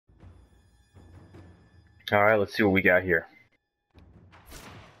Alright, let's see what we got here.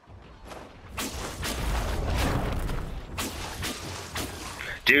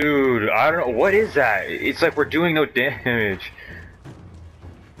 Dude, I don't know, what is that? It's like we're doing no damage.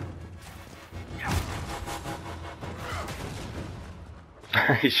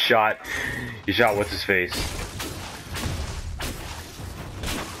 he shot what's his face.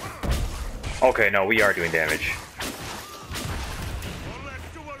 Okay, no, we are doing damage.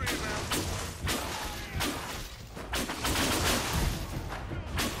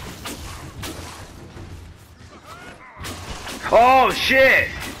 Oh shit!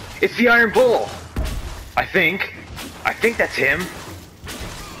 It's the Iron Bull! I think that's him.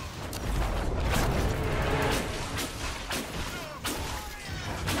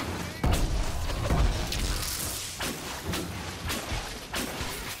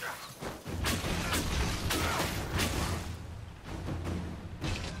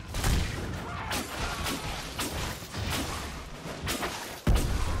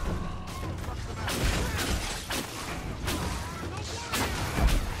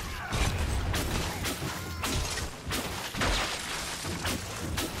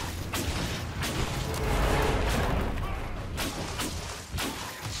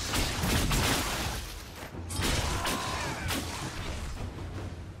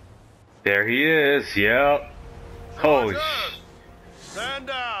 There he is, yep. Oh, stand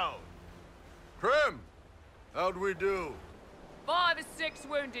down. Krim, how'd we do? 5 or 6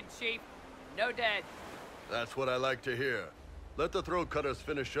 wounded, Chief. No dead. That's what I like to hear. Let the throat cutters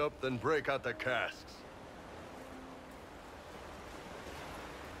finish up, then break out the casks.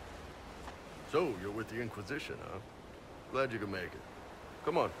 So, you're with the Inquisition, huh? Glad you could make it.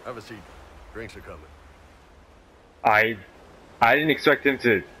 Come on, have a seat. Drinks are coming. I didn't expect him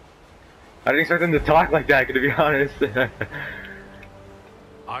to talk like that, to be honest.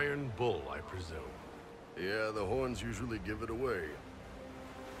 Iron Bull, I presume. Yeah, the horns usually give it away.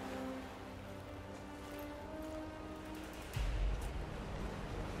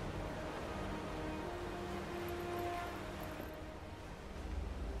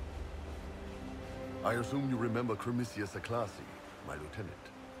 I assume you remember Cremisius Aclassi, my lieutenant.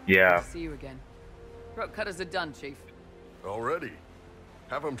 Yeah. Good to see you again. Throat cutters are done, Chief. Already?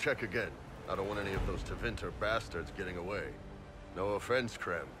 Have them check again. I don't want any of those Tevinter bastards getting away. No offense,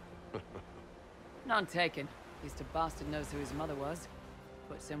 Krem. None taken. At least a bastard knows who his mother was.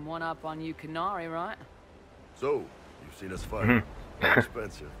 Puts him one up on you Canary, right? So, you've seen us fight.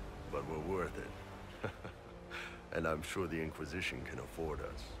 Expensive, but we're worth it. And I'm sure the Inquisition can afford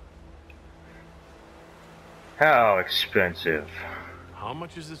us. How expensive? How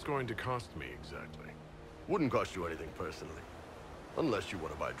much is this going to cost me exactly? Wouldn't cost you anything personally. Unless you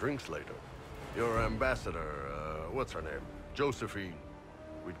want to buy drinks later. Your ambassador, what's her name? Josephine.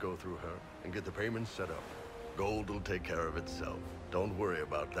 We'd go through her and get the payments set up. Gold will take care of itself. Don't worry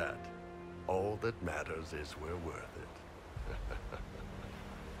about that. All that matters is we're worth it.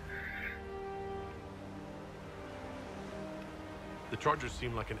 The Chargers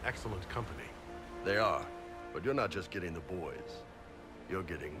seem like an excellent company. They are, but you're not just getting the boys. You're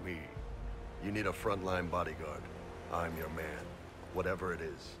getting me. You need a frontline bodyguard. I'm your man. Whatever it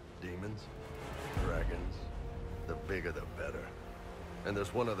is. Demons? Dragons? The bigger the better. And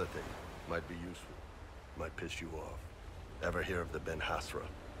there's one other thing. Might be useful. Might piss you off. Ever hear of the Ben Hasra?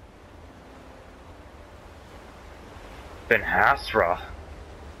 Ben Hasra?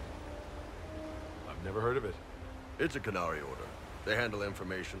 I've never heard of it. It's a Canary order. They handle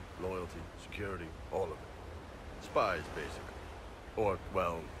information, loyalty, security, all of it. Spies, basically. Or,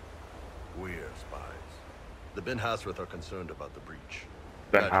 well, we're spies. The Ben Hasrath are concerned about the breach.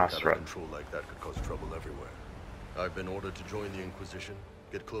 Ben Magic out of Hasrath. control like that could cause trouble everywhere. I've been ordered to join the Inquisition,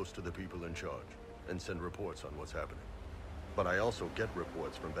 get close to the people in charge, and send reports on what's happening. But I also get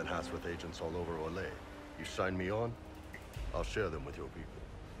reports from Ben Hasrath agents all over Orlais. You sign me on, I'll share them with your people.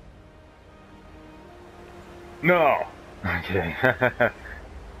 No. Okay.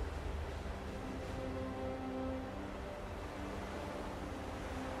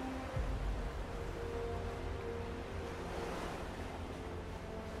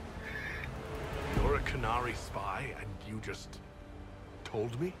 You're a Canary spy, and you just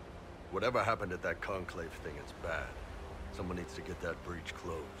told me? Whatever happened at that conclave thing, it's bad. Someone needs to get that breach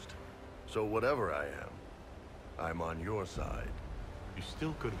closed. So whatever I am, I'm on your side. You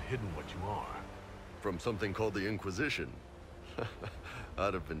still could have hidden what you are. From something called the Inquisition.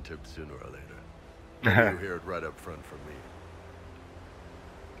 I'd have been tipped sooner or later. You hear it right up front from me.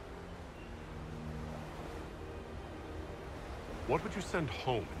 What would you send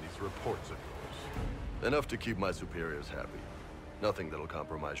home in these reports of yours? Enough to keep my superiors happy. Nothing that'll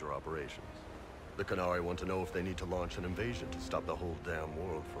compromise your operations. The Canary want to know if they need to launch an invasion to stop the whole damn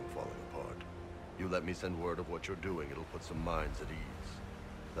world from falling apart. You let me send word of what you're doing, it'll put some minds at ease.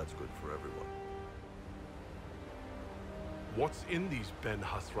 That's good for everyone. What's in these Ben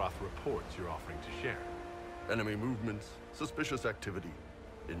Hasrath reports you're offering to share? Enemy movements, suspicious activity,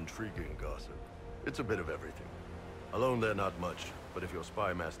 intriguing gossip. It's a bit of everything. Alone they're not much, but if your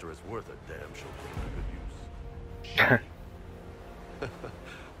spy master is worth a damn, she'll put it to good use.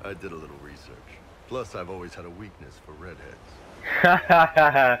 I did a little research. Plus, I've always had a weakness for redheads.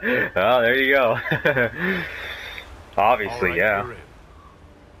 Oh, there you go. Obviously, All right, yeah. you're in.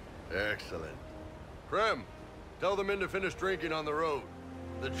 Excellent. Krem, tell the men to finish drinking on the road.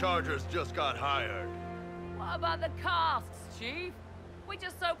 The Chargers just got hired. What about the casks, Chief? We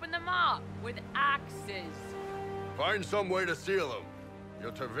just opened them up with axes. Find some way to seal them.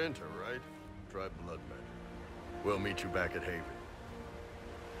 You're Tervinter, right? Try blood magic. We'll meet you back at Haven.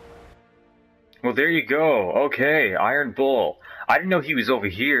 Well, there you go. Okay, Iron Bull. I didn't know he was over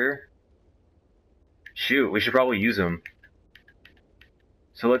here. Shoot, we should probably use him.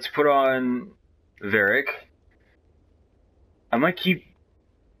 So let's put on Varric. I might keep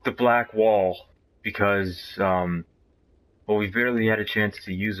the Black Wall because, well, we've barely had a chance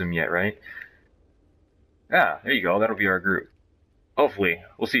to use him yet, right? Yeah, there you go. That'll be our group. Hopefully.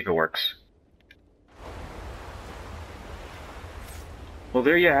 We'll see if it works. Well,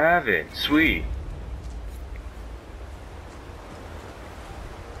 there you have it. Sweet.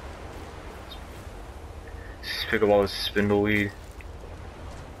 Let's pick up all this spindleweed.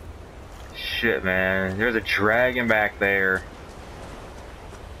 Shit, man. There's a dragon back there.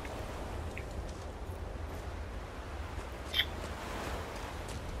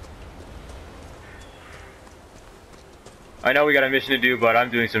 I know we got a mission to do, but I'm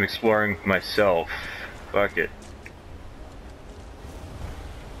doing some exploring myself. Fuck it.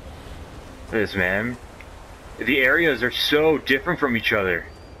 This, man. The areas are so different from each other.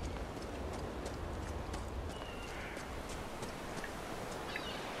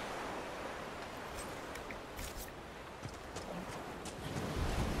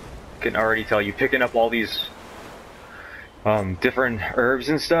 Can already tell you picking up all these different herbs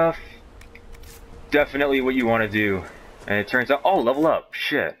and stuff. Definitely what you want to do. And it turns out, oh, level up.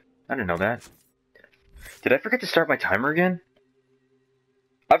 Shit. I didn't know that. Did I forget to start my timer again?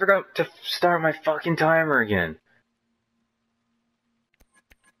 I forgot to start my fucking timer again.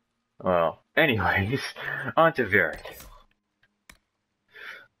 Well, anyways, on to Varric.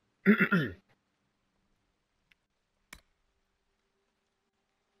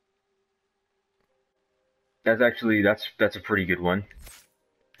 That's a pretty good one.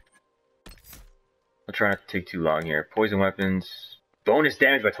 I'll try not to take too long here. Poison weapons. Bonus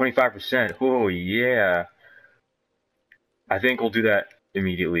damage by 25%. Oh, yeah. I think we'll do that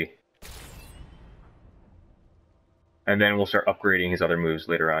immediately. And then we'll start upgrading his other moves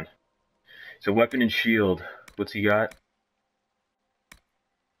later on. So weapon and shield. What's he got?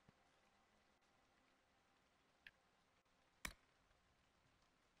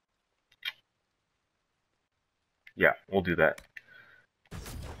 Yeah, we'll do that.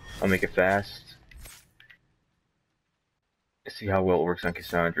 I'll make it fast. See how well it works on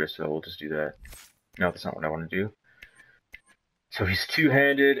Cassandra, so we'll just do that. No, that's not what I want to do. So he's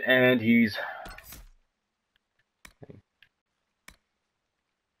two-handed, and he's... You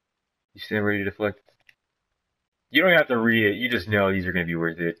stand ready to deflect. You don't have to read it, you just know these are going to be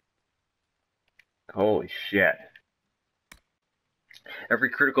worth it. Holy shit. Every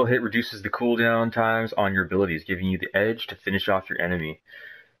critical hit reduces the cooldown times on your abilities, giving you the edge to finish off your enemy.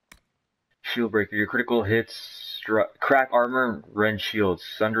 Shield breaker. Your critical hits crack armor and rend shields,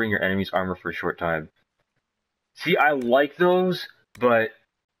 sundering your enemy's armor for a short time. See, I like those, but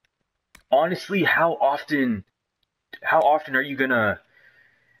honestly, how often are you gonna...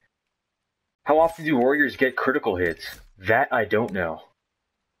 How often do warriors get critical hits? That I don't know.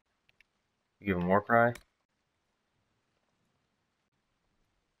 You give him more cry?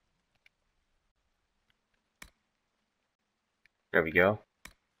 There we go.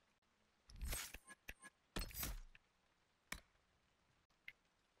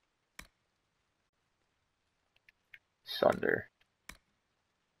 Sunder.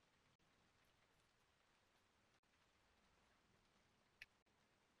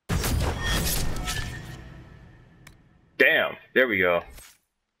 Damn, there we go.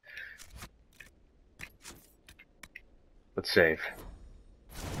 Let's save.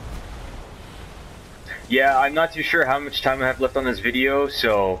 Yeah, I'm not too sure how much time I have left on this video,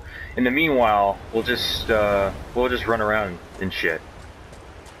 so in the meanwhile, we'll just run around and shit.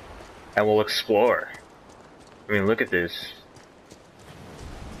 And we'll explore. I mean, look at this.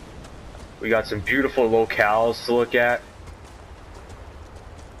 We got some beautiful locales to look at.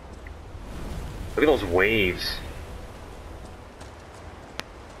 Look at those waves.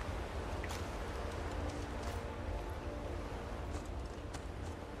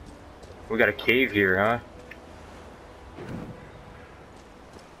 We got a cave here, huh?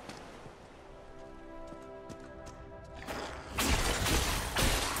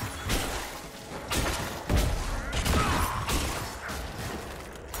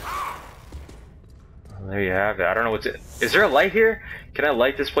 Well, there you have it. I don't know what's it. Is there a light here? Can I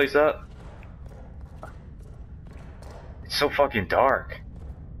light this place up? It's so fucking dark.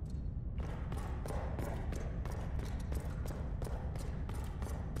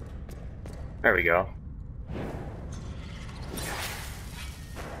 There we go.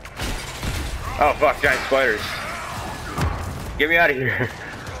 Oh fuck, giant spiders. Get me out of here.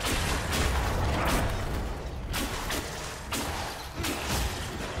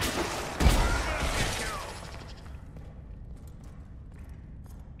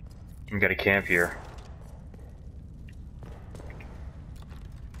 We got a camp here.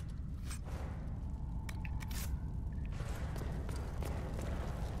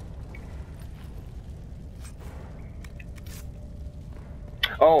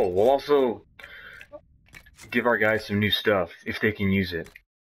 Oh, we'll also give our guys some new stuff if they can use it.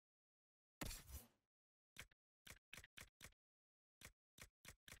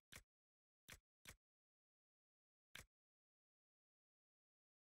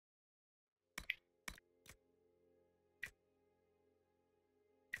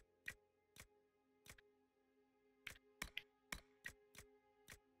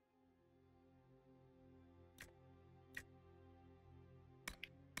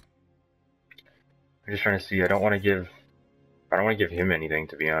 I'm just trying to see. I don't want to give him anything,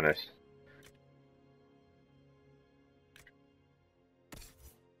 to be honest.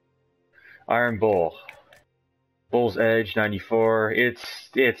 Iron Bull. Bull's Edge 94.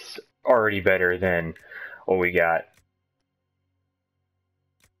 It's already better than what we got.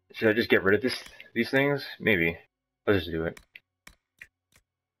 Should I just get rid of these things? Maybe. Let's just do it.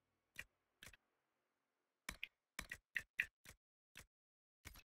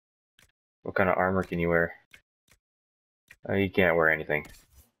 What kind of armor can you wear? You can't wear anything.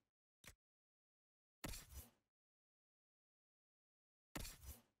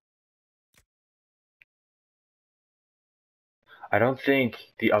 I don't think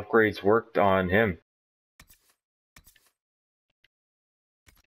the upgrades worked on him.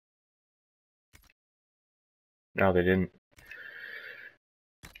 No, they didn't.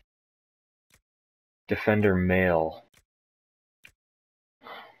 Defender male.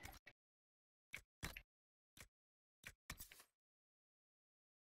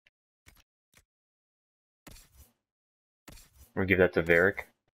 We'll give that to Varric.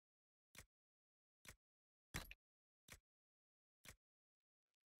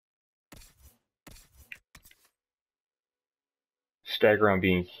 Stagger on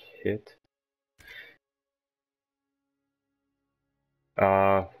being hit.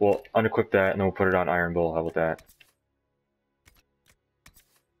 We'll unequip that and then we'll put it on Iron Bull. How about that?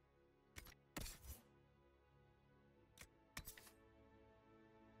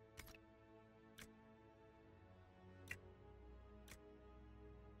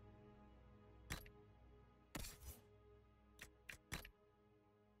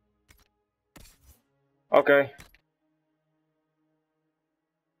 Okay.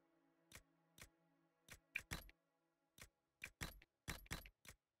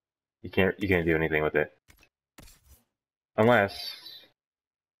 You can't do anything with it. Unless...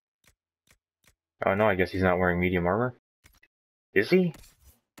 Oh no, I guess he's not wearing medium armor. Is he?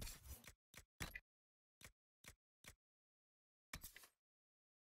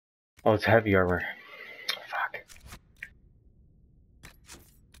 Oh, it's heavy armor. Fuck.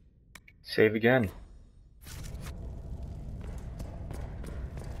 Save again.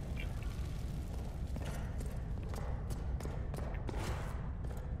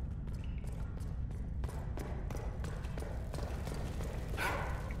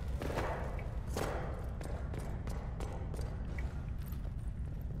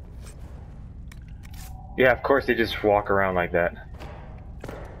 Yeah, of course they just walk around like that.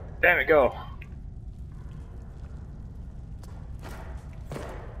 Damn it, go!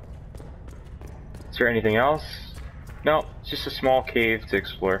 Is there anything else? No, it's just a small cave to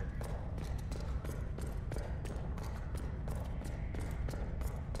explore.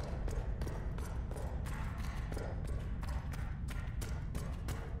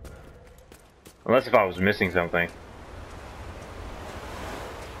 Unless if I was missing something.